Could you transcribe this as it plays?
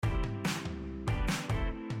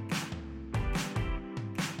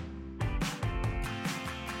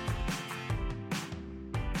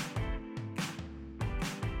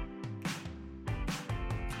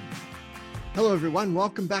Hello, everyone.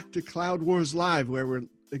 Welcome back to Cloud Wars Live, where we're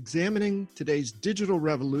examining today's digital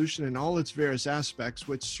revolution in all its various aspects,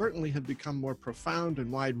 which certainly have become more profound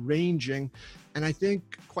and wide-ranging, and I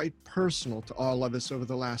think quite personal to all of us over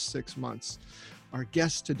the last 6 months. Our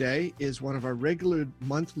guest today is one of our regular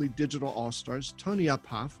monthly digital all-stars, Tony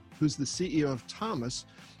Uphoff, who's the CEO of Thomas,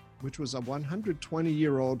 which was a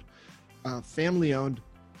 120-year-old family-owned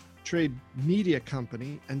trade media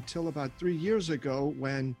company until about 3 years ago,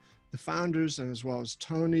 when the founders, and as well as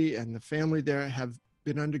Tony and the family there, have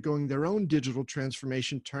been undergoing their own digital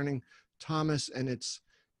transformation, turning Thomas and its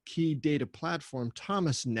key data platform,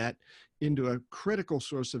 ThomasNet, into a critical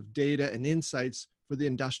source of data and insights for the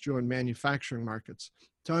industrial and manufacturing markets.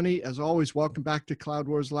 Tony, as always, welcome back to Cloud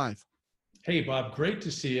Wars Live. Hey, Bob, great to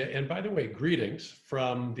see you. And by the way, greetings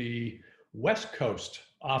from the West Coast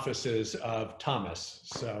offices of Thomas.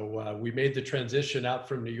 So we made the transition out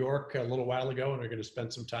from New York a little while ago and are going to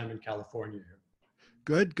spend some time in California here.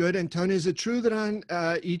 Good, good. And Tony, is it true that on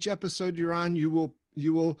each episode you're on, you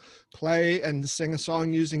will play and sing a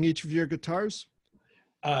song using each of your guitars?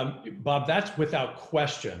 Bob, that's without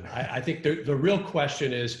question. I think the real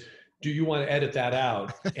question is, do you want to edit that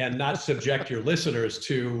out and not subject your listeners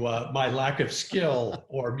to my lack of skill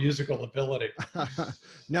or musical ability?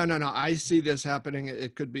 No. I see this happening.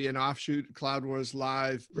 It could be an offshoot, Cloud Wars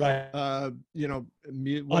Live. Right. Unplugged.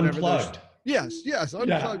 Yes,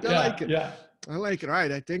 unplugged. Yeah, I like it. Yeah. I like it. All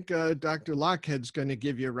right. I think Dr. Lockhead's going to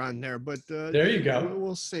give you a run there, but there you go.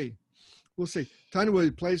 We'll see. Tony, well, the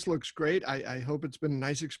place looks great. I hope it's been a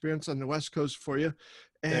nice experience on the West Coast for you.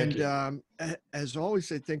 And as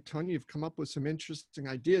always, I think, Tony, you've come up with some interesting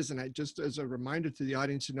ideas. And just as a reminder to the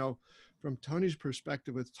audience, from Tony's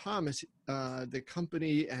perspective with Thomas, the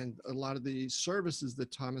company and a lot of the services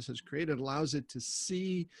that Thomas has created allows it to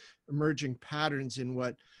see emerging patterns in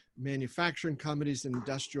what manufacturing companies and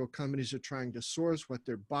industrial companies are trying to source, what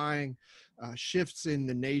they're buying, shifts in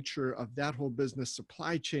the nature of that whole business,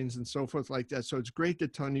 supply chains and so forth like that. So it's great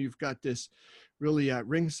that, Tony, you've got this really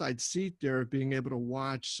ringside seat there, being able to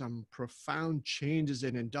watch some profound changes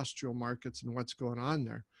in industrial markets and what's going on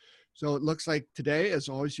there. So it looks like today, as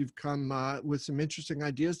always, you've come with some interesting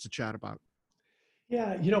ideas to chat about.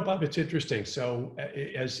 Yeah, Bob, it's interesting. So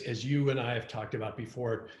as you and I have talked about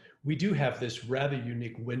before, we do have this rather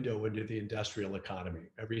unique window into the industrial economy.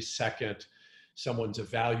 Every second, someone's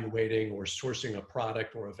evaluating or sourcing a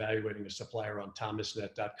product or evaluating a supplier on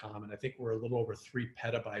thomasnet.com. And I think we're a little over 3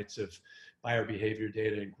 petabytes of buyer behavior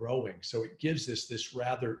data and growing. So it gives us this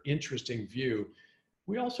rather interesting view.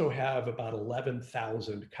 We also have about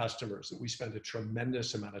 11,000 customers that we spend a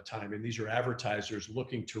tremendous amount of time, and these are advertisers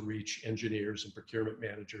looking to reach engineers and procurement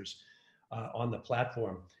managers on the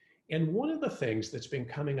platform. And one of the things that's been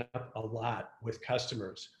coming up a lot with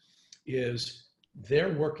customers is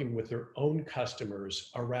they're working with their own customers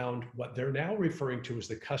around what they're now referring to as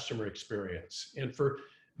the customer experience. And for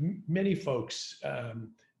many folks,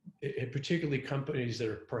 particularly companies that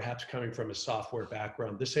are perhaps coming from a software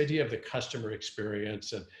background, this idea of the customer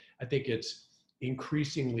experience, and I think it's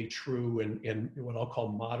increasingly true in what I'll call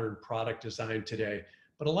modern product design today.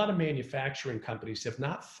 But a lot of manufacturing companies have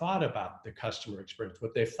not thought about the customer experience.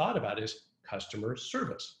 What they've thought about is customer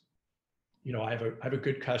service. I have a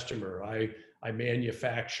good customer. I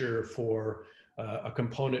manufacture for a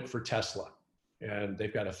component for Tesla, and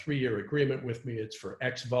they've got a 3-year agreement with me. It's for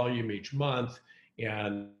X volume each month,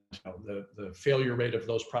 and the failure rate of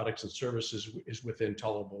those products and services is within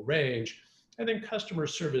tolerable range. And then customer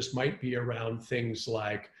service might be around things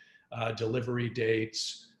like delivery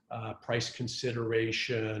dates, price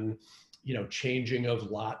consideration, changing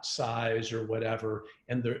of lot size or whatever,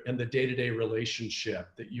 and the day-to-day relationship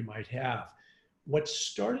that you might have. What's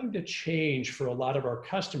starting to change for a lot of our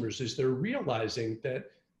customers is they're realizing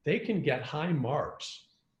that they can get high marks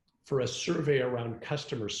for a survey around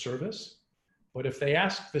customer service, but if they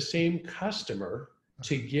ask the same customer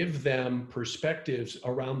to give them perspectives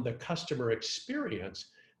around the customer experience,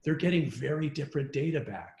 they're getting very different data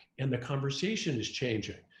back, and the conversation is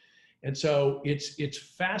changing. And so it's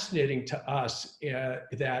fascinating to us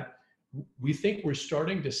that we think we're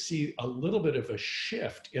starting to see a little bit of a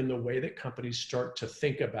shift in the way that companies start to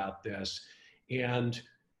think about this. And,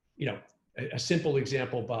 a simple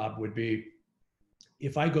example, Bob, would be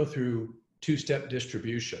if I go through 2-step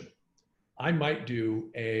distribution, I might do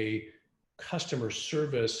a customer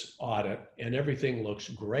service audit and everything looks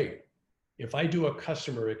great. If I do a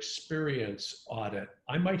customer experience audit,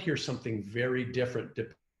 I might hear something very different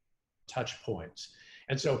touch points.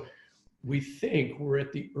 And so we think we're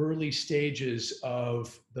at the early stages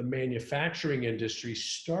of the manufacturing industry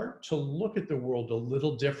start to look at the world a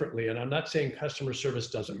little differently. And I'm not saying customer service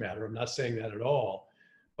doesn't matter. I'm not saying that at all.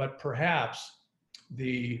 But perhaps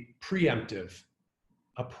the preemptive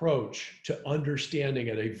approach to understanding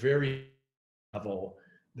at a very level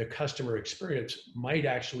the customer experience might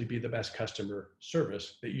actually be the best customer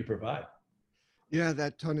service that you provide. Yeah,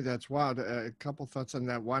 Tony, that's wild. A couple thoughts on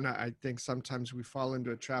that. One, I think sometimes we fall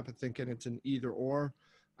into a trap of thinking it's an either or.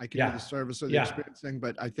 I can do the Yeah. service or the Yeah. experience thing,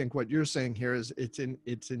 but I think what you're saying here is it's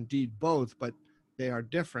indeed both, but they are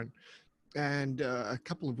different. And a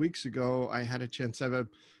couple of weeks ago, I had a chance to have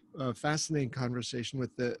a fascinating conversation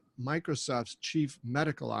with the Microsoft's chief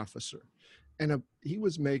medical officer, and he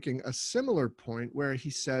was making a similar point where he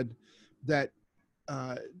said that.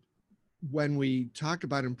 When we talk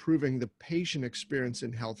about improving the patient experience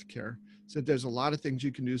in healthcare, said there's a lot of things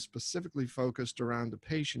you can do specifically focused around the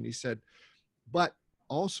patient. He said, but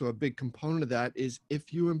also a big component of that is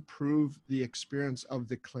if you improve the experience of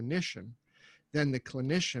the clinician, then the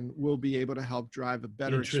clinician will be able to help drive a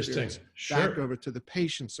better experience back over to the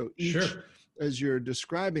patient. So each, as you're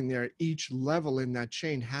describing there, each level in that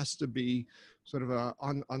chain has to be sort of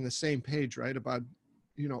on the same page, right? About,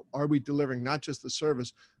 are we delivering not just the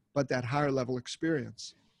service, but that higher level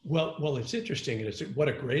experience? Well, it's interesting. And what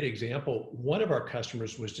a great example. One of our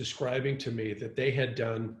customers was describing to me that they had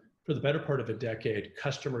done, for the better part of a decade,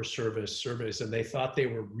 customer service surveys, and they thought they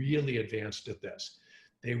were really advanced at this.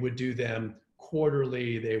 They would do them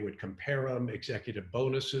quarterly. They would compare them. Executive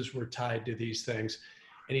bonuses were tied to these things.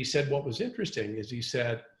 And he said, what was interesting is he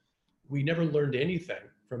said, we never learned anything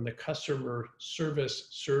from the customer service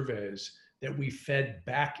surveys that we fed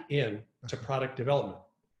back in to product development.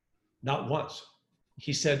 Not once.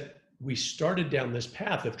 He said, we started down this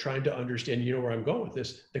path of trying to understand, where I'm going with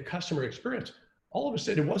this, the customer experience. All of a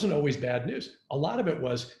sudden, it wasn't always bad news. A lot of it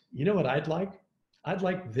was, what I'd like? I'd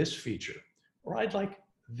like this feature, or I'd like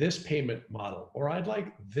this payment model, or I'd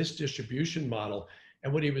like this distribution model.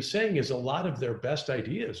 And what he was saying is a lot of their best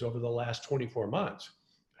ideas over the last 24 months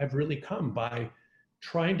have really come by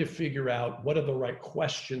trying to figure out what are the right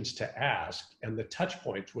questions to ask and the touch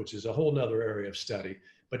points, which is a whole nother area of study,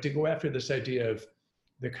 but to go after this idea of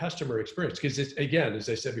the customer experience. Because it's, again, as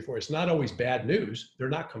I said before, it's not always bad news. They're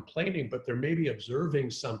not complaining, but they're maybe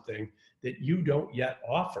observing something that you don't yet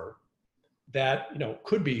offer that,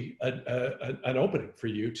 could be an opening for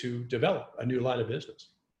you to develop a new line of business.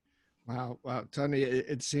 Wow. Tony,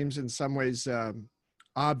 it seems in some ways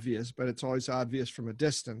obvious, but it's always obvious from a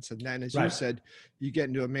distance. And then, as you said, you get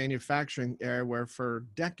into a manufacturing area where for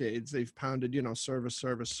decades they've pounded,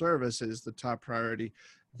 service is the top priority.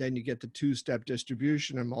 Then you get the two-step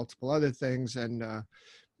distribution and multiple other things. And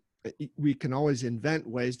we can always invent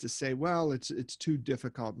ways to say, well, it's too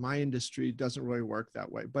difficult. My industry doesn't really work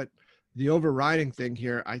that way. But the overriding thing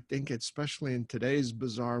here, I think, especially in today's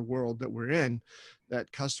bizarre world that we're in,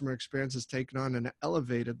 that customer experience has taken on an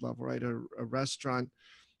elevated level, right? A restaurant,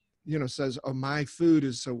 says, oh, my food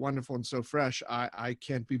is so wonderful and so fresh, I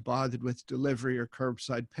can't be bothered with delivery or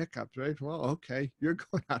curbside pickup, right? Well, okay, you're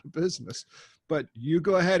going out of business, but you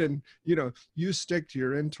go ahead and, you stick to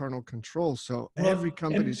your internal control. So every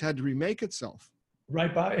company's had to remake itself.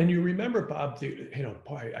 Right, Bob. And you remember, Bob,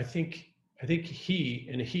 I think he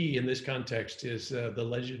in this context is the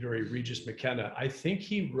legendary Regis McKenna. I think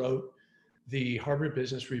he wrote the Harvard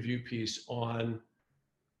Business Review piece on,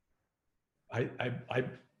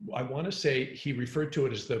 I want to say he referred to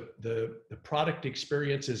it as the product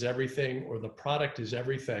experience is everything, or the product is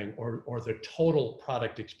everything, or the total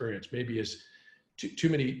product experience. Maybe is too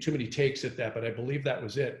many takes at that, but I believe that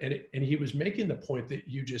was it. And he was making the point that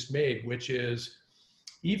you just made, which is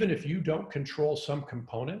even if you don't control some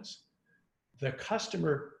components, the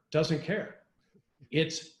customer doesn't care.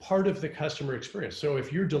 It's part of the customer experience. So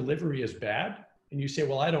if your delivery is bad and you say,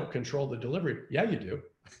 well, I don't control the delivery. Yeah, you do.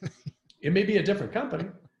 It may be a different company,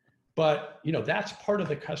 but that's part of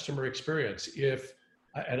the customer experience.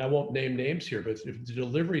 And I won't name names here, but if the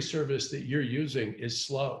delivery service that you're using is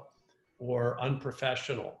slow or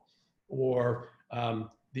unprofessional, or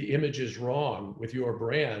the image is wrong with your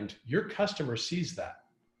brand, your customer sees that.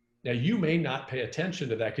 Now, you may not pay attention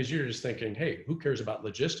to that because you're just thinking, hey, who cares about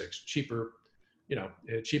logistics? Cheaper,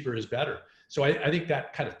 cheaper is better. So I think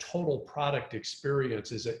that kind of total product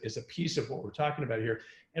experience is a piece of what we're talking about here.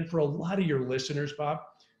 And for a lot of your listeners, Bob,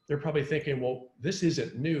 they're probably thinking, well, this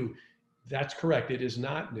isn't new. That's correct. It is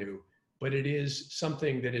not new, but it is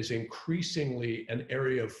something that is increasingly an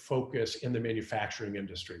area of focus in the manufacturing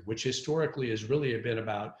industry, which historically has really been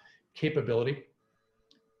about capability,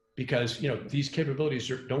 because these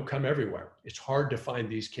capabilities don't come everywhere. It's hard to find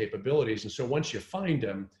these capabilities, and so once you find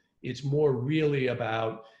them, it's more really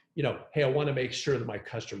about hey, I want to make sure that my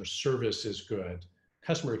customer service is good.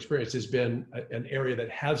 Customer experience has been an area that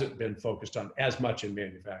hasn't been focused on as much in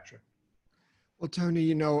manufacturing. Well,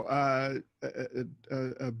 Tony, a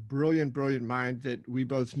brilliant, brilliant mind that we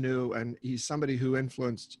both knew, and he's somebody who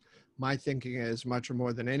influenced my thinking as much or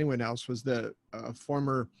more than anyone else, was the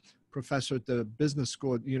former professor at the business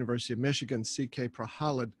school at the University of Michigan, C.K.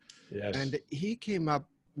 Prahalad. Yes. And he came up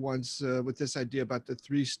once with this idea about the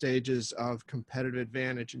 3 stages of competitive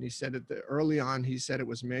advantage. And he said early on, he said it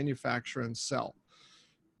was manufacture and sell.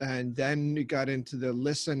 And then he got into the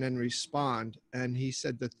listen and respond. And he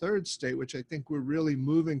said the 3rd state, which I think we're really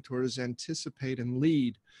moving towards, anticipate and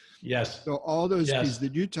lead. Yes. So all those pieces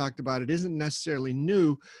that you talked about, it isn't necessarily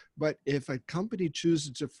new, but if a company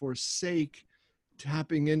chooses to forsake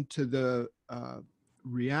tapping into the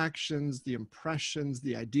reactions, the impressions,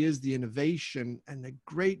 the ideas, the innovation, and the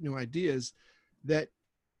great new ideas that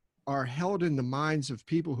are held in the minds of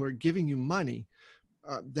people who are giving you money,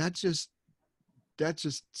 that just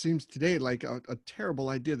seems today like a terrible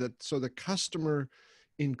idea. So the customer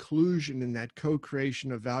inclusion in that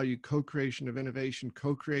co-creation of value, co-creation of innovation,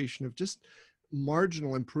 co-creation of just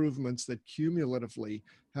marginal improvements that cumulatively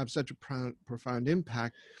have such a profound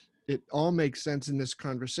impact, it all makes sense in this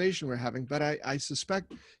conversation we're having. But I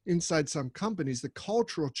suspect inside some companies, the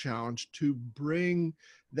cultural challenge to bring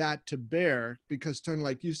that to bear, because Tony,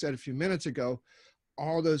 like you said a few minutes ago,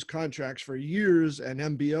 all those contracts for years and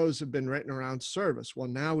MBOs have been written around service. Well,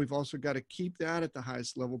 now we've also got to keep that at the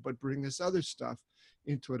highest level, but bring this other stuff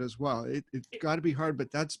into it as well. It's got to be hard,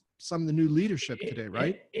 but that's some of the new leadership today,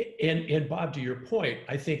 right? And Bob, to your point,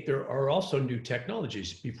 I think there are also new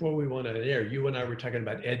technologies. Before we went on air, you and I were talking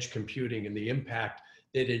about edge computing and the impact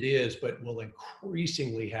that it is, but will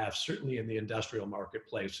increasingly have, certainly in the industrial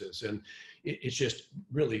marketplaces. And it's just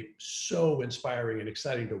really so inspiring and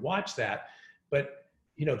exciting to watch that. But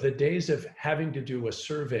the days of having to do a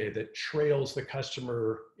survey that trails the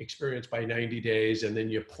customer experience by 90 days, and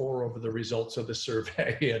then you pore over the results of the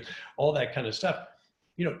survey and all that kind of stuff,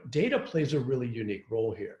 data plays a really unique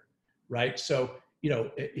role here, right? So,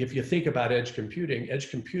 if you think about edge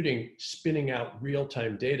computing spinning out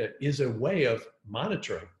real-time data is a way of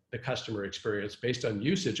monitoring the customer experience based on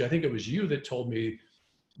usage. I think it was you that told me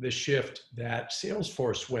the shift that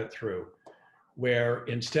Salesforce went through, where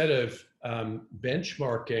instead of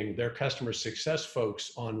benchmarking their customer success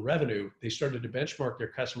folks on revenue, they started to benchmark their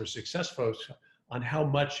customer success folks on how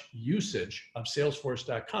much usage of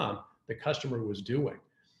Salesforce.com the customer was doing.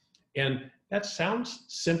 And that sounds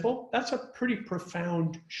simple. That's a pretty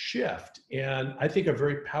profound shift, and I think a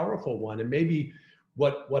very powerful one. And maybe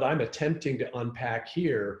what I'm attempting to unpack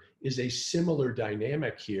here is a similar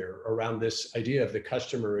dynamic here around this idea of the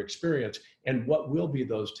customer experience and what will be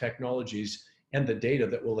those technologies and the data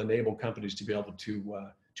that will enable companies to be able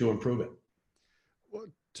to improve it. Well,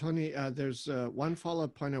 Tony, there's one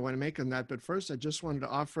follow-up point I want to make on that, but first I just wanted to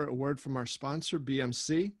offer a word from our sponsor,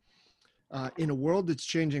 BMC. In a world that's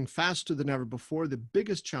changing faster than ever before, the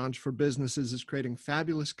biggest challenge for businesses is creating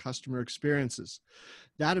fabulous customer experiences.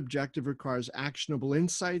 That objective requires actionable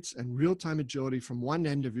insights and real-time agility from one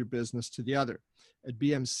end of your business to the other. At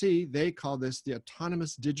BMC, they call this the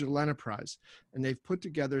autonomous digital enterprise, and they've put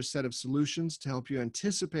together a set of solutions to help you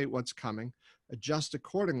anticipate what's coming, adjust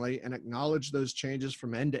accordingly, and acknowledge those changes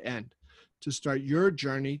from end to end. To start your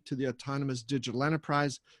journey to the autonomous digital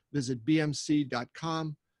enterprise, visit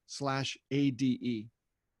bmc.com/ADE.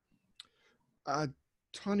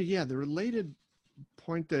 Tony, yeah, the related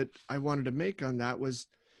point that I wanted to make on that was,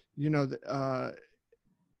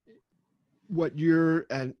 what you're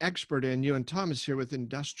an expert in, you and Thomas here with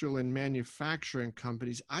industrial and manufacturing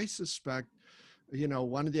companies. I suspect,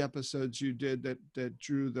 one of the episodes you did that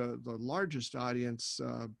drew the largest audience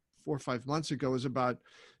 4 or 5 months ago was about,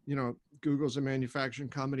 Google's a manufacturing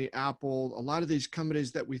company, Apple, a lot of these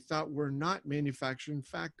companies that we thought were not manufacturing, in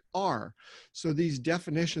fact, are. So these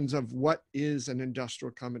definitions of what is an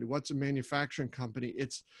industrial company, what's a manufacturing company,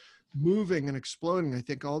 it's moving and exploding. I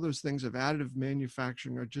think all those things of additive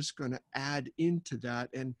manufacturing are just going to add into that.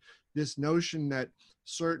 And this notion that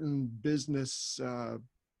certain business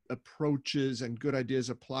approaches and good ideas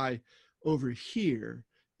apply over here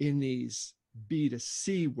in these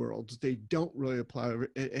B2C worlds, they don't really apply over,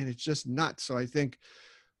 and it's just nuts. So I think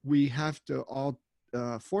we have to all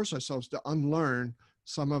force ourselves to unlearn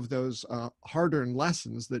some of those hard-earned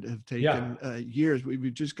lessons that have taken years.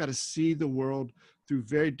 We've just got to see the world through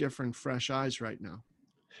very different, fresh eyes right now.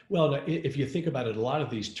 Well, if you think about it, a lot of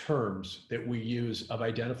these terms that we use of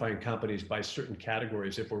identifying companies by certain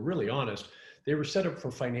categories, if we're really honest, they were set up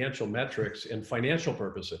for financial metrics and financial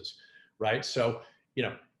purposes, right? So, you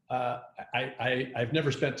know, I've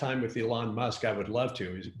never spent time with Elon Musk. I would love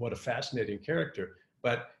to. What a fascinating character.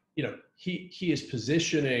 But, you know, he is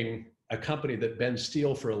positioning a company that bends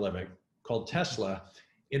steel for a living called Tesla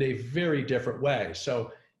in a very different way.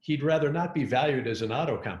 So he'd rather not be valued as an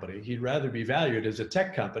auto company. He'd rather be valued as a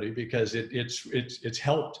tech company because it's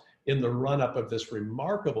helped in the run up of this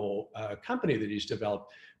remarkable company that he's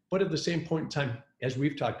developed. But at the same point in time, as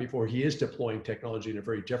we've talked before, he is deploying technology in a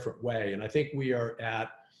very different way. And I think we are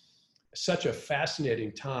at such a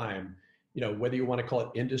fascinating time, you know, whether you want to call it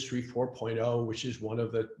Industry 4.0, which is one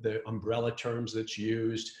of the umbrella terms that's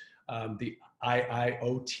used, the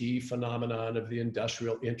IIoT phenomenon of the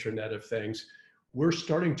industrial Internet of Things. We're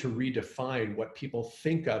starting to redefine what people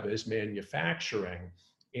think of as manufacturing.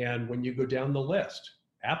 And when you go down the list,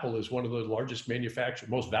 Apple is one of the largest manufacturers,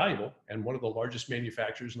 most valuable, and one of the largest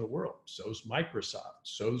manufacturers in the world. So is Microsoft,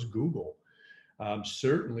 so is Google,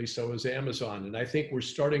 certainly so is Amazon. And I think we're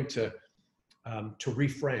starting to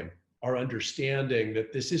reframe our understanding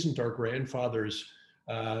that this isn't our grandfather's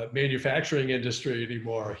manufacturing industry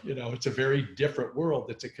anymore. You know, it's a very different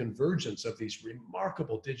world. It's a convergence of these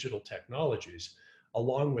remarkable digital technologies,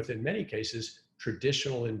 along with, in many cases,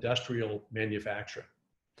 traditional industrial manufacturing.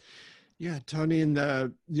 Yeah, Tony, and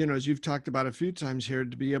as you've talked about a few times here,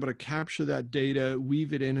 to be able to capture that data,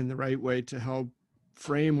 weave it in the right way to help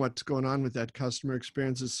frame what's going on with that customer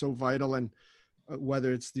experience is so vital. And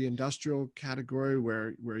whether it's the industrial category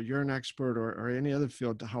where you're an expert or any other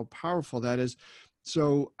field, to how powerful that is.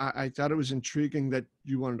 So I thought it was intriguing that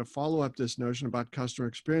you wanted to follow up this notion about customer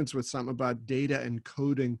experience with something about data and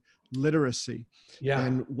coding literacy,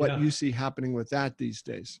 and what you see happening with that these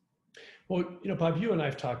days. Well, you know, Bob, you and I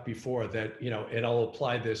have talked before that, you know, and I'll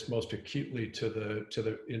apply this most acutely to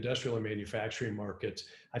the industrial and manufacturing markets.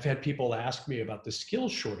 I've had people ask me about the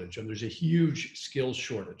skills shortage, and there's a huge skills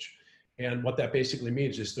shortage. And what that basically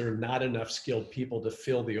means is there are not enough skilled people to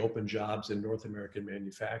fill the open jobs in North American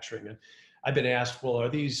manufacturing. And I've been asked, well, are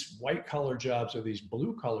these white collar jobs or these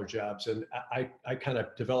blue collar jobs? And I kind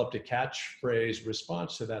of developed a catchphrase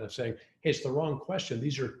response to that of saying, hey, it's the wrong question.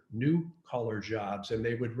 These are new collar jobs, and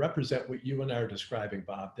they would represent what you and I are describing,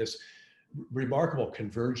 Bob, this remarkable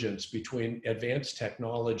convergence between advanced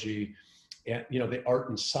technology and, you know, the art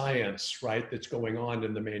and science, right, that's going on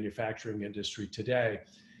in the manufacturing industry today.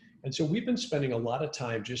 And so we've been spending a lot of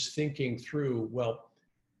time just thinking through, well,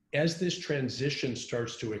 as this transition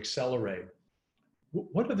starts to accelerate,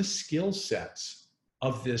 what are the skill sets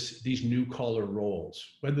of these new collar roles,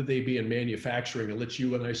 whether they be in manufacturing, and let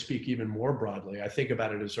you and I speak even more broadly. I think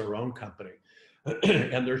about it as our own company.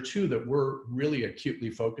 And there are two that we're really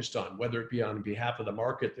acutely focused on, whether it be on behalf of the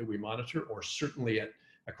market that we monitor, or certainly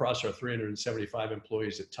across our 375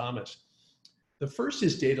 employees at Thomas. The first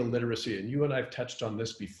is data literacy, and you and I have touched on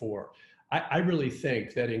this before. I really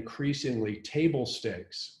think that increasingly table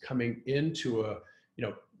stakes coming into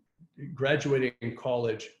graduating in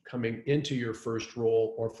college, coming into your first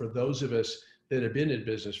role, or for those of us that have been in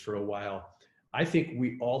business for a while, I think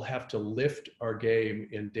we all have to lift our game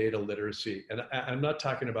in data literacy. And I'm not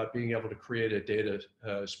talking about being able to create a data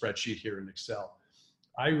spreadsheet here in Excel.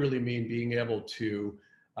 I really mean being able to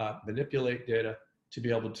manipulate data, to be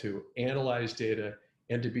able to analyze data,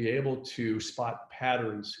 and to be able to spot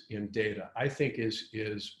patterns in data. I think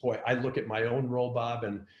boy, I look at my own role, Bob,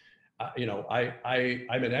 and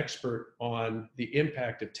I'm an expert on the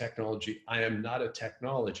impact of technology. I am not a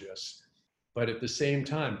technologist, but at the same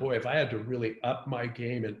time, boy, if I had to really up my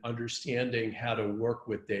game in understanding how to work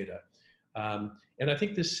with data. And I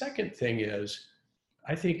think the second thing is,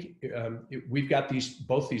 I think we've got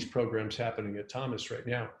both these programs happening at Thomas right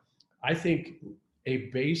now. I think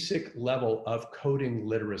a basic level of coding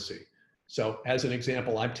literacy. So as an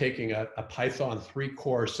example, I'm taking a Python 3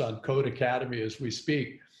 course on Code Academy as we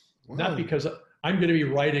speak. Wow. Not because I'm going to be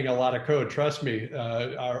writing a lot of code. Trust me,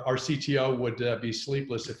 our CTO would be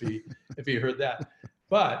sleepless if he heard that.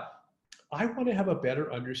 But I want to have a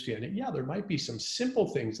better understanding. Yeah, there might be some simple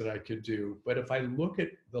things that I could do, but if I look at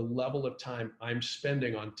the level of time I'm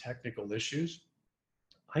spending on technical issues,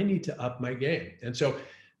 I need to up my game. And so,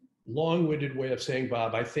 long-winded way of saying,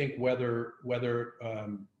 Bob, I think whether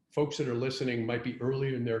folks that are listening might be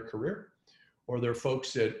early in their career, or they're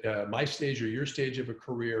folks at my stage or your stage of a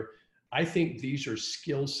career, I think these are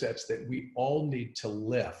skill sets that we all need to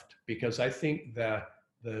lift, because I think that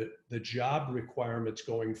the job requirements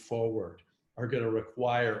going forward are going to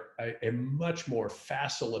require a much more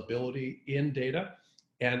facile ability in data,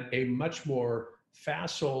 and a much more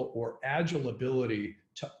facile or agile ability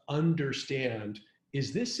to understand,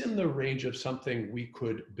 is this in the range of something we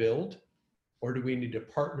could build, or do we need to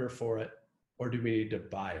partner for it, or do we need to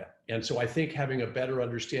buy it? And so I think having a better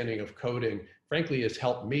understanding of coding, frankly, has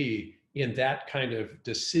helped me in that kind of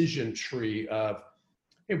decision tree of,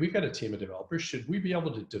 hey, we've got a team of developers. Should we be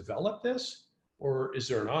able to develop this? Or is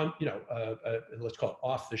there an let's call it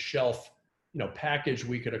off the shelf, package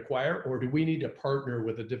we could acquire? Or do we need to partner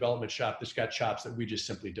with a development shop that's got chops that we just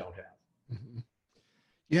simply don't have? Mm-hmm.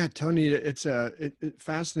 Yeah, Tony, it's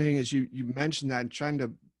fascinating as you mentioned that, and trying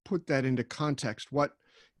to put that into context. What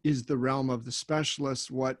is the realm of the specialists?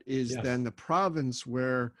 What is then the province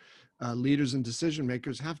where leaders and decision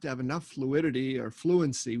makers have to have enough fluidity or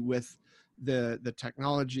fluency with the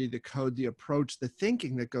technology, the code, the approach, the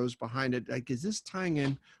thinking that goes behind it? Like, is this tying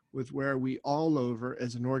in with where we all over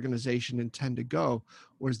as an organization intend to go?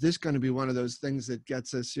 Or is this going to be one of those things that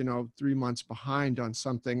gets us, 3 months behind on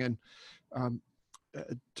something? And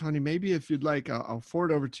Tony, maybe if you'd like, I'll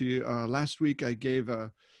forward over to you. Last week, I gave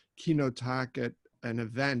a keynote talk at an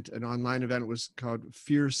event, an online event. It was called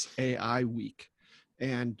Fierce AI Week.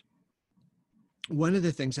 And one of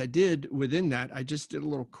the things I did within that, I just did a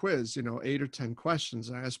little quiz, 8 or 10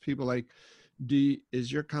 questions. I asked people like,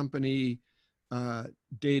 is your company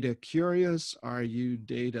data curious? Are you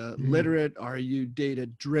data literate? Are you data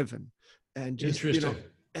driven? And just,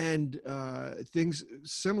 and things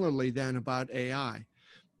similarly then about AI,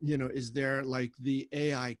 is there like the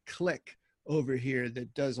AI clique over here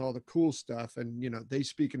that does all the cool stuff, and they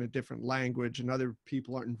speak in a different language, and other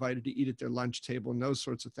people aren't invited to eat at their lunch table, and those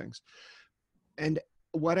sorts of things. And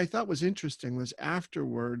what I thought was interesting was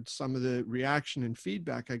afterwards, some of the reaction and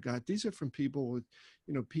feedback I got, these are from people with,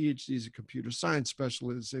 PhDs in computer science,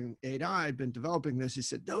 specialists in AI, I've been developing this. He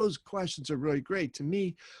said, those questions are really great. To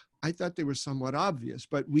me, I thought they were somewhat obvious,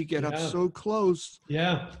 but we get up so close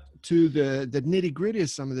to the nitty gritty of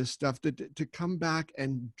some of this stuff that to come back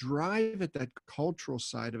and drive at that cultural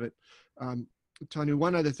side of it. Tony,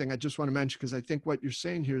 one other thing I just want to mention, because I think what you're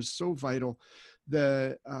saying here is so vital.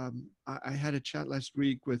 I had a chat last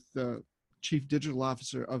week with the chief digital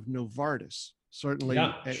officer of Novartis, certainly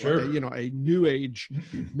a new age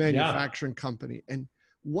manufacturing company. And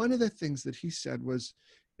one of the things that he said was,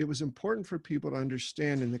 it was important for people to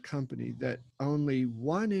understand in the company that only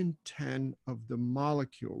 1 in 10 of the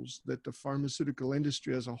molecules that the pharmaceutical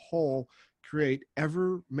industry as a whole create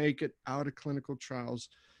ever make it out of clinical trials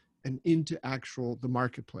and into the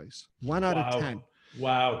marketplace. 1 out of 10.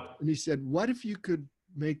 Wow. And he said, what if you could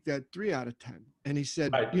make that 3 out of 10? And he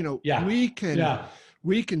said,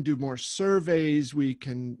 we can do more surveys. We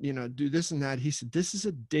can, do this and that. He said, this is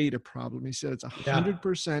a data problem. He said, it's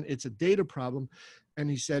 100%. It's a data problem. And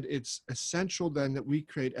he said, it's essential then that we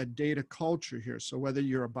create a data culture here. So whether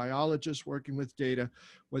you're a biologist working with data,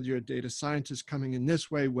 whether you're a data scientist coming in this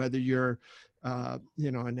way, whether you're,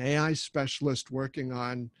 an AI specialist working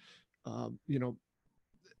on,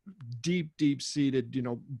 deep seated,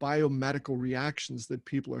 biomedical reactions that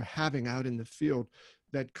people are having out in the field,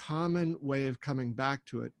 that common way of coming back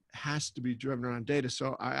to it has to be driven around data.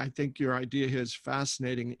 So I think your idea here is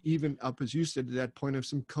fascinating, even up, as you said, to that point of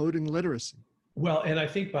some coding literacy. Well, and I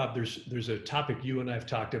think, Bob, there's a topic you and I've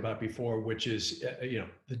talked about before, which is,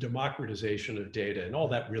 the democratization of data. And all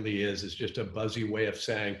that really is just a buzzy way of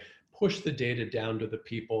saying, push the data down to the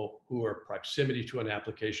people who are proximity to an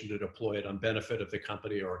application to deploy it on benefit of the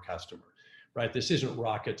company or a customer, right? This isn't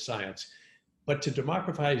rocket science. But to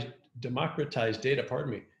democratize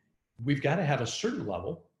data, we've got to have a certain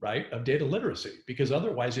level, right, of data literacy, because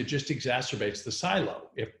otherwise it just exacerbates the silo.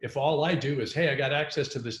 If all I do is, hey, I got access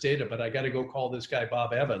to this data, but I got to go call this guy,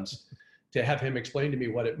 Bob Evans, to have him explain to me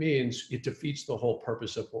what it means, it defeats the whole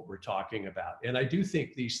purpose of what we're talking about. And I do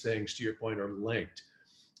think these things, to your point, are linked,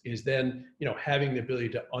 is then, having the ability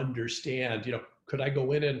to understand, could I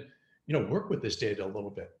go in and, work with this data a little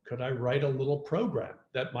bit? Could I write a little program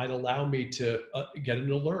that might allow me to get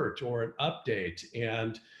an alert or an update?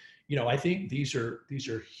 And, I think these are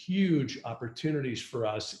huge opportunities for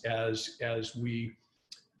us as we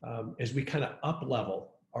kind of up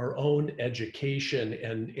level our own education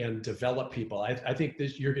and develop people. I think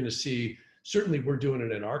you're going to see, certainly we're doing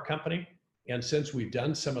it in our company. And since we've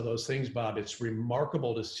done some of those things, Bob, it's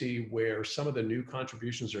remarkable to see where some of the new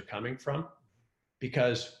contributions are coming from,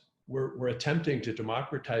 because we're attempting to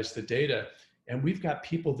democratize the data. And we've got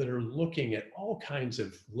people that are looking at all kinds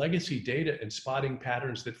of legacy data and spotting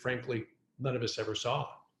patterns that, frankly, none of us ever saw.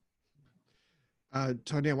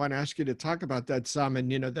 Tony, I want to ask you to talk about that some, and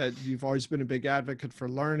that you've always been a big advocate for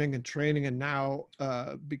learning and training, and now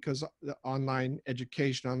because the online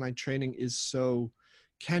education, online training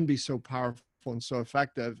can be so powerful and so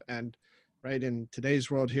effective. And right in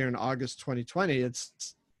today's world here in August 2020,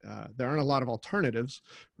 it's there aren't a lot of alternatives,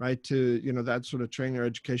 right, to that sort of training or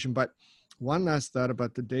education. But one last thought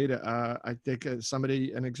about the data. I think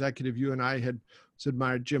an executive you and I had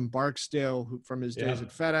admired, Jim Barksdale, who, from his days at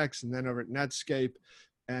FedEx and then over at Netscape.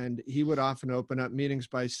 And he would often open up meetings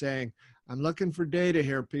by saying, I'm looking for data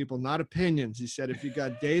here, people, not opinions. He said, if you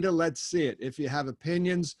got data, let's see it. If you have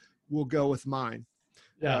opinions, we'll go with mine.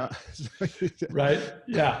 Yeah. Right.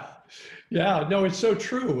 Yeah. Yeah. No, it's so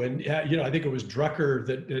true. And, I think it was Drucker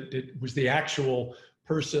that it was the actual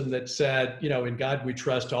person that said, in God we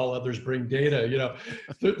trust, all others bring data.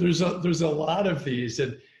 There's a lot of these.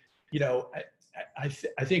 And, I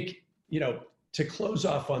think, to close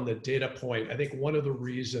off on the data point, I think one of the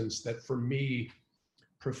reasons that for me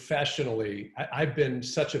professionally, I've been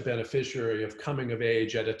such a beneficiary of coming of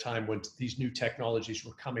age at a time when these new technologies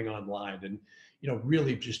were coming online, and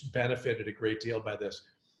really just benefited a great deal by this.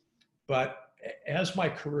 But as my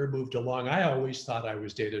career moved along, I always thought I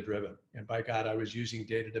was data driven, and by God, I was using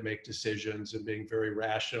data to make decisions and being very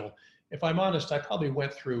rational. If I'm honest, I probably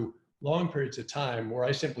went through long periods of time where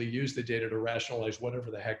I simply used the data to rationalize whatever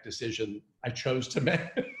the heck decision I chose to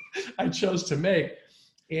make.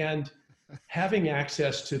 And having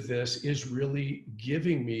access to this is really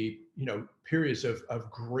giving me, periods of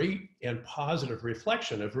great and positive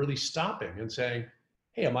reflection, of really stopping and saying,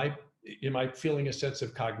 hey, am I feeling a sense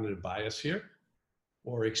of cognitive bias here,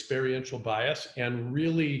 or experiential bias, and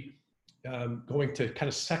really going to kind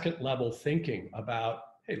of second level thinking about,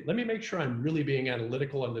 hey, let me make sure I'm really being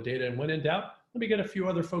analytical on the data. And when in doubt, let me get a few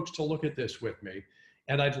other folks to look at this with me.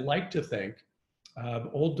 And I'd like to think,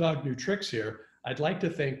 old dog, new tricks here, I'd like to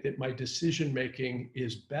think that my decision-making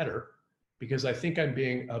is better because I think I'm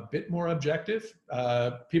being a bit more objective.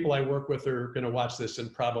 People I work with are going to watch this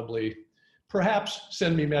and perhaps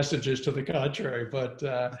send me messages to the contrary, but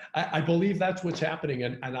I believe that's what's happening.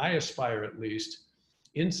 And I aspire, at least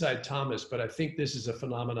inside Thomas, but I think this is a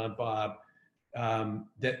phenomenon, Bob,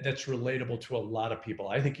 that's relatable to a lot of people.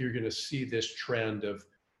 I think you're going to see this trend of,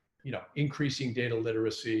 increasing data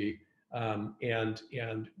literacy, and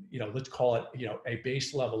let's call it, a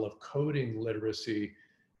base level of coding literacy,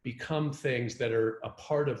 become things that are a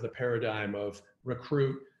part of the paradigm of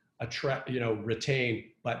recruit, attract, retain,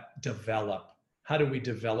 but develop. How do we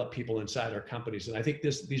develop people inside our companies? And I think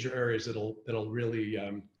these are areas that'll really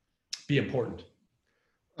be important.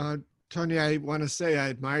 Tony, I want to say I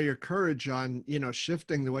admire your courage on,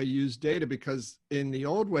 shifting the way you use data, because in the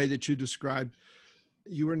old way that you described,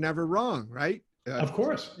 you were never wrong, right? Of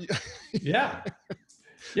course. Yeah.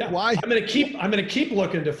 Yeah. Why? I'm going to keep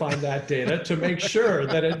looking to find that data to make sure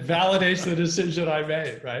that it validates the decision I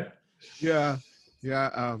made. Right. Yeah.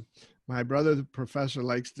 Yeah. My brother, the professor,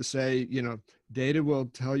 likes to say, data will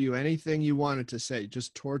tell you anything you want it to say.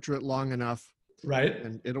 Just torture it long enough. Right.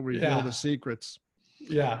 And it'll reveal the secrets.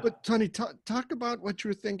 Yeah. But Tony, talk about what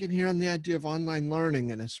you're thinking here on the idea of online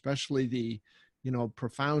learning, and especially the,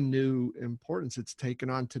 profound new importance it's taken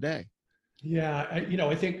on today. Yeah.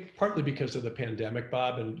 I think partly because of the pandemic,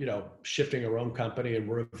 Bob, and, shifting our own company, and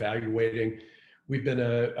we're evaluating. We've been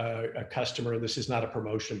a customer, and this is not a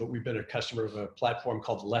promotion, but we've been a customer of a platform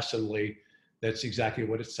called Lessonly. That's exactly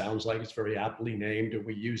what it sounds like. It's very aptly named, and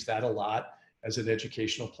we use that a lot as an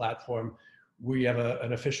educational platform. We have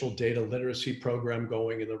an official data literacy program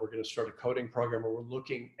going, and then we're going to start a coding program where we're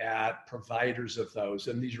looking at providers of those.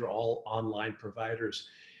 And these are all online providers.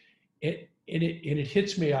 It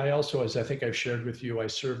hits me. I also, as I think I've shared with you, I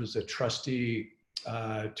serve as a trustee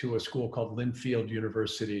to a school called Linfield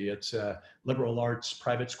University. It's a liberal arts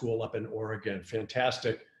private school up in Oregon.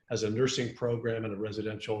 Fantastic. Has a nursing program and a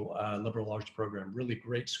residential liberal arts program. Really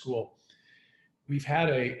great school. We've had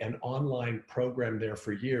an online program there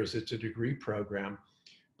for years. It's a degree program.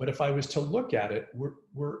 But if I was to look at it,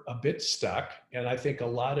 we're a bit stuck. And I think a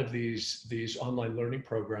lot of these online learning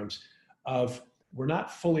programs we're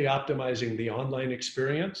not fully optimizing the online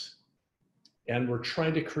experience. And we're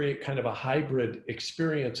trying to create kind of a hybrid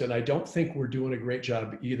experience. And I don't think we're doing a great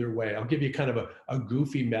job either way. I'll give you kind of a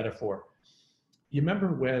goofy metaphor. You remember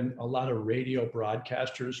when a lot of radio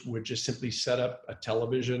broadcasters would just simply set up a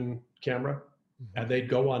television camera and they'd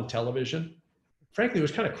go on television? Frankly, it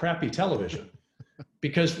was kind of crappy television,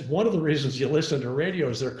 because one of the reasons you listen to radio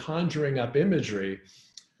is they're conjuring up imagery.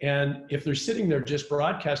 And if they're sitting there just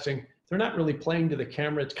broadcasting, they're not really playing to the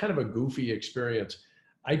camera. It's kind of a goofy experience.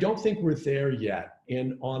 I don't think we're there yet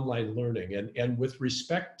in online learning. And with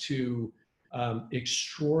respect to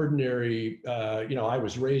extraordinary, I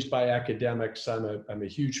was raised by academics. I'm a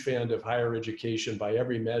huge fan of higher education by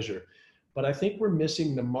every measure, but I think we're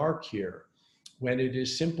missing the mark here when it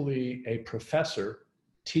is simply a professor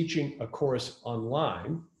teaching a course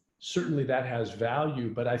online. Certainly that has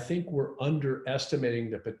value, but I think we're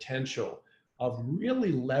underestimating the potential of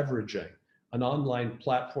really leveraging an online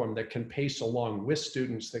platform that can pace along with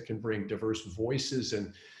students, that can bring diverse voices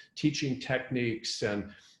and teaching techniques and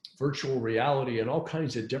virtual reality and all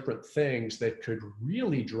kinds of different things that could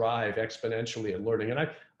really drive exponentially in learning. And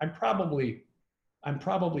I'm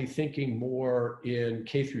probably thinking more in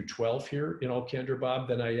K through 12 here in all candor, Bob,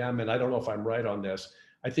 than I am, and I don't know if I'm right on this.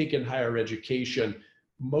 I think in higher education,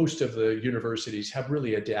 most of the universities have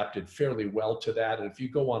really adapted fairly well to that. And if you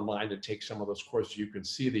go online and take some of those courses, you can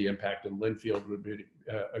see the impact, and Linfield would be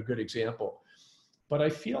a good example. But I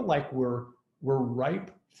feel like we're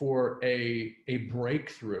ripe for a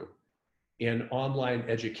breakthrough in online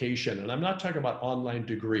education. And I'm not talking about online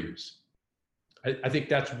degrees. I think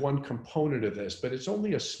that's one component of this, but it's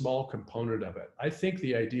only a small component of it. I think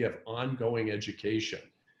the idea of ongoing education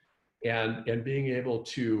and being able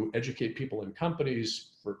to educate people in companies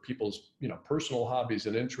for people's personal hobbies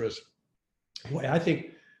and interests, boy, I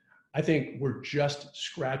think we're just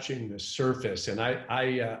scratching the surface. And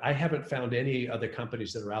I haven't found any other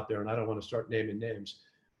companies that are out there, and I don't want to start naming names.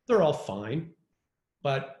 They're all fine,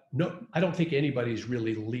 but no, I don't think anybody's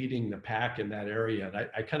really leading the pack in that area. And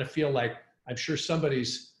I kind of feel like I'm sure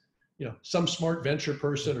somebody's, some smart venture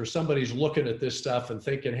person or somebody's looking at this stuff and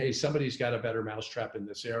thinking, hey, somebody's got a better mousetrap in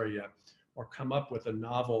this area, or come up with a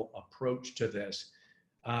novel approach to this.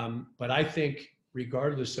 But I think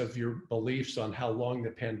regardless of your beliefs on how long the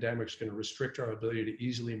pandemic's going to restrict our ability to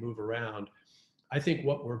easily move around, I think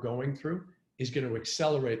what we're going through is going to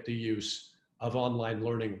accelerate the use of online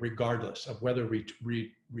learning, regardless of whether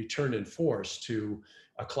we return in force to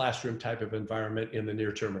a classroom type of environment in the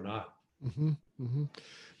near term or not. Mm-hmm,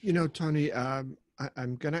 mm-hmm. Tony, I'm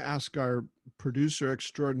going to ask our producer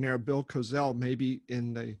extraordinaire, Bill Kozel, maybe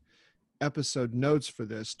in the episode notes for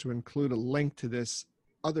this to include a link to this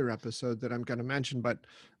other episode that I'm going to mention. But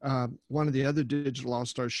one of the other digital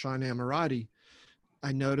all-stars, Sean Ammirati,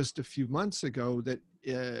 I noticed a few months ago that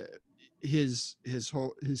his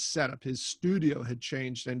setup, his studio had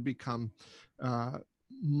changed and become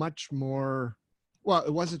much more. Well,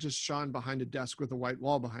 it wasn't just Sean behind a desk with a white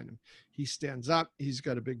wall behind him. He stands up, he's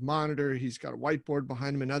got a big monitor, he's got a whiteboard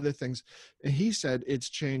behind him and other things. And he said it's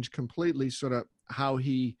changed completely sort of how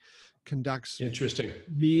he conducts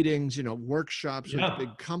meetings, workshops with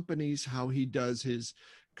big companies, how he does his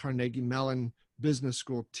Carnegie Mellon Business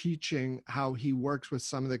School teaching, how he works with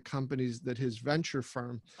some of the companies that his venture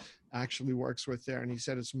firm actually works with there. And he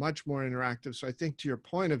said it's much more interactive. So I think to your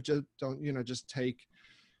point of just don't, just take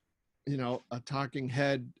a talking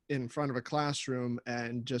head in front of a classroom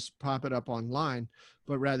and just pop it up online,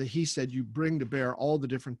 but rather he said you bring to bear all the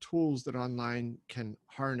different tools that online can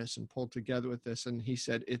harness and pull together with this. And he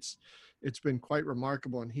said it's been quite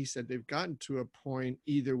remarkable. And he said they've gotten to a point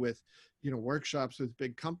either with workshops with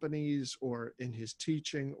big companies or in his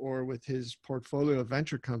teaching or with his portfolio of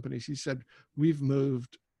venture companies. He said we've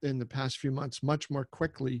moved in the past few months much more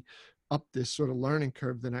quickly up this sort of learning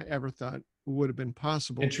curve than I ever thought would have been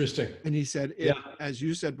possible. Interesting. And he said, as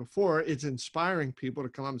you said before, it's inspiring people to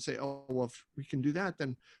come up and say, oh, well, if we can do that,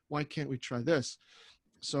 then why can't we try this?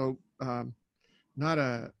 So not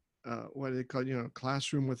a, what do they call,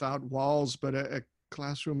 classroom without walls, but a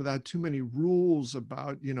classroom without too many rules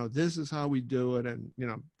about, this is how we do it. And,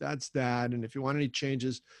 that's that. And if you want any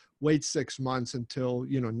changes, wait 6 months until,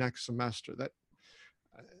 next semester. That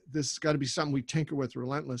this has got to be something we tinker with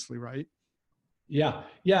relentlessly, right? Yeah.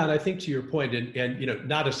 And I think to your point, and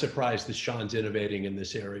not a surprise that Sean's innovating in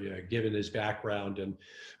this area, given his background and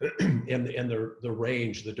the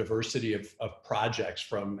range, the diversity of projects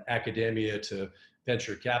from academia to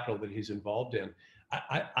venture capital that he's involved in.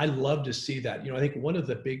 I love to see that. I think one of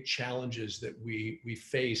the big challenges that we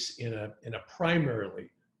face in a primarily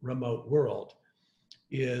remote world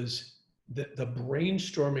is that the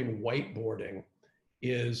brainstorming, whiteboarding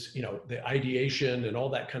is, the ideation and all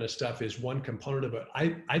that kind of stuff is one component of it.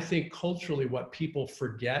 I think culturally what people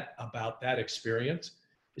forget about that experience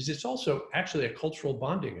is it's also actually a cultural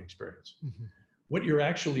bonding experience. Mm-hmm. What you're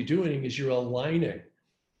actually doing is you're aligning,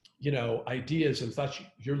 ideas and thoughts.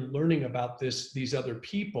 You're learning about these other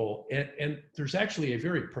people. And there's actually a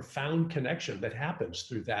very profound connection that happens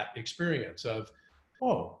through that experience of,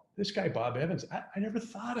 oh, this guy, Bob Evans, I never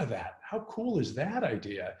thought of that. How cool is that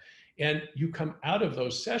idea? And you come out of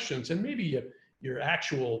those sessions and maybe your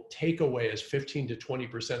actual takeaway is 15 to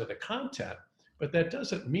 20% of the content, but that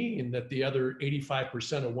doesn't mean that the other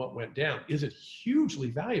 85% of what went down isn't hugely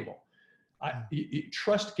valuable.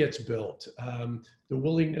 trust gets built. The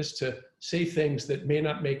willingness to say things that may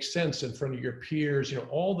not make sense in front of your peers,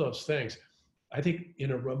 all those things. I think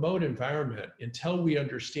in a remote environment, until we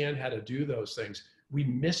understand how to do those things, we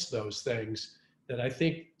miss those things that I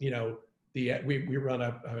think, we were on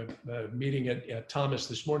a meeting at Thomas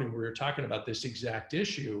this morning. We were talking about this exact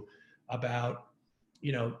issue about,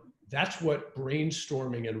 that's what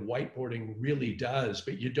brainstorming and whiteboarding really does,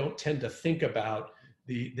 but you don't tend to think about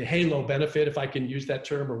the halo benefit, if I can use that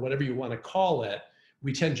term, or whatever you want to call it.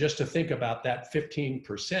 We tend just to think about that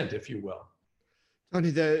 15%, if you will. Tony,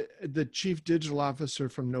 the chief digital officer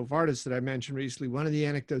from Novartis that I mentioned recently, one of the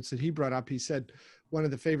anecdotes that he brought up, he said one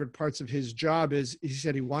of the favorite parts of his job is, he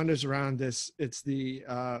said he wanders around this, it's the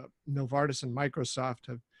Novartis and Microsoft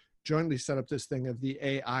have jointly set up this thing of the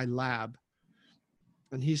AI lab.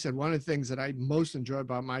 And he said, one of the things that I most enjoy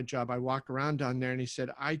about my job, I walk around down there, and he said,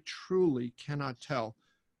 I truly cannot tell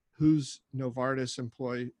who's Novartis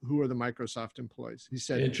employee, who are the Microsoft employees. He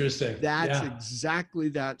said, interesting. That's exactly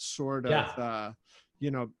that sort of,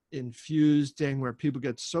 infused thing where people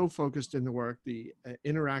get so focused in the work, the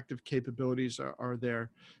interactive capabilities are there.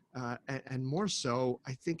 And more so,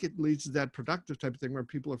 I think it leads to that productive type of thing where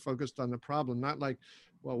people are focused on the problem, not like,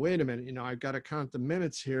 well, wait a minute, I've got to count the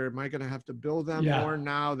minutes here. Am I going to have to bill them more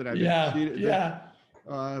now that I've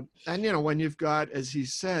and when you've got, as he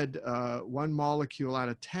said, one molecule out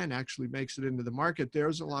of 10 actually makes it into the market,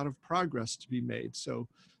 there's a lot of progress to be made. So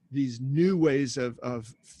these new ways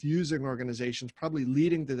of fusing organizations, probably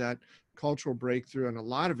leading to that cultural breakthrough in a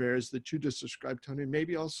lot of areas that you just described, Tony,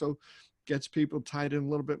 maybe also gets people tied in a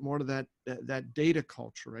little bit more to that data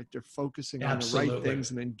culture, right? They're focusing on the right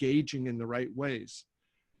things and engaging in the right ways.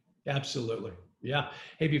 Absolutely. Yeah.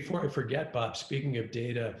 Hey, before I forget, Bob, speaking of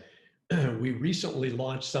data, we recently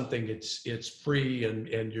launched something. It's free,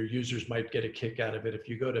 and your users might get a kick out of it. If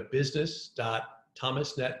you go to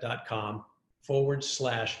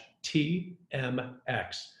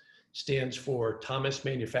business.thomasnet.com/TMX, stands for Thomas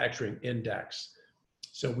Manufacturing Index.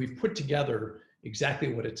 So we've put together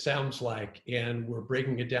exactly what it sounds like, and we're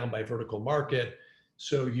breaking it down by vertical market.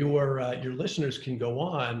 So your listeners can go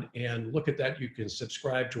on and look at that. You can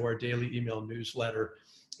subscribe to our daily email newsletter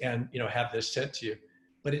and have this sent to you.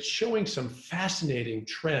 But it's showing some fascinating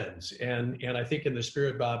trends. And I think in the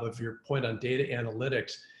spirit, Bob, of your point on data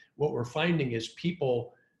analytics, what we're finding is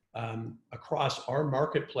people across our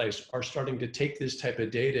marketplace are starting to take this type of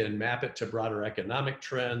data and map it to broader economic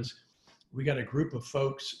trends. We got a group of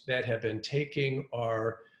folks that have been taking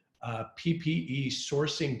our PPE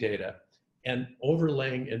sourcing data and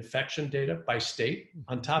overlaying infection data by state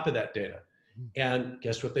on top of that data. And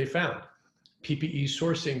guess what they found? PPE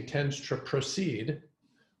sourcing tends to precede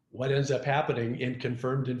what ends up happening in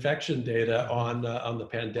confirmed infection data on the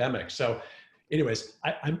pandemic. So anyways,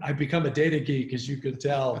 I've become a data geek, as you can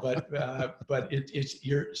tell, but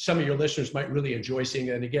some of your listeners might really enjoy seeing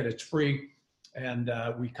it. And again, it's free, and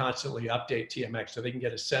we constantly update TMX so they can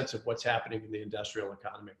get a sense of what's happening in the industrial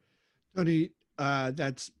economy. Tony,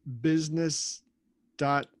 that's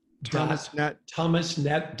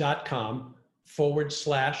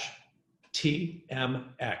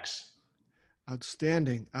business.thomasnet.com/TMX.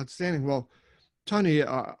 Outstanding. Well, Tony,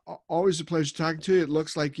 always a pleasure talking to you. It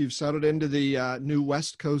looks like you've settled into the new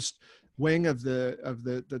West Coast wing of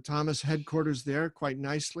the Thomas headquarters there quite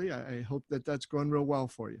nicely. I hope that's going real well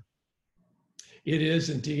for you. It is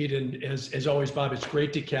indeed. And as always, Bob, it's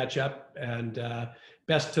great to catch up, and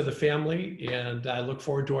best to the family. And I look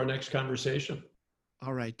forward to our next conversation.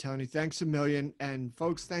 All right, Tony, thanks a million. And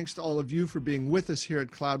folks, thanks to all of you for being with us here at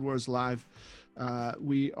Cloud Wars Live.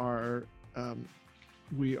 We are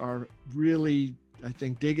really, I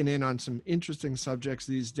think, digging in on some interesting subjects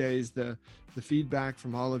these days. The feedback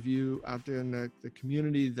from all of you out there in the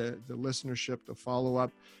community, the listenership, the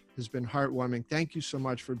follow-up has been heartwarming. Thank you so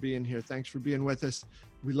much for being here. Thanks for being with us.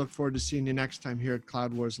 We look forward to seeing you next time here at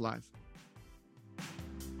Cloud Wars Live.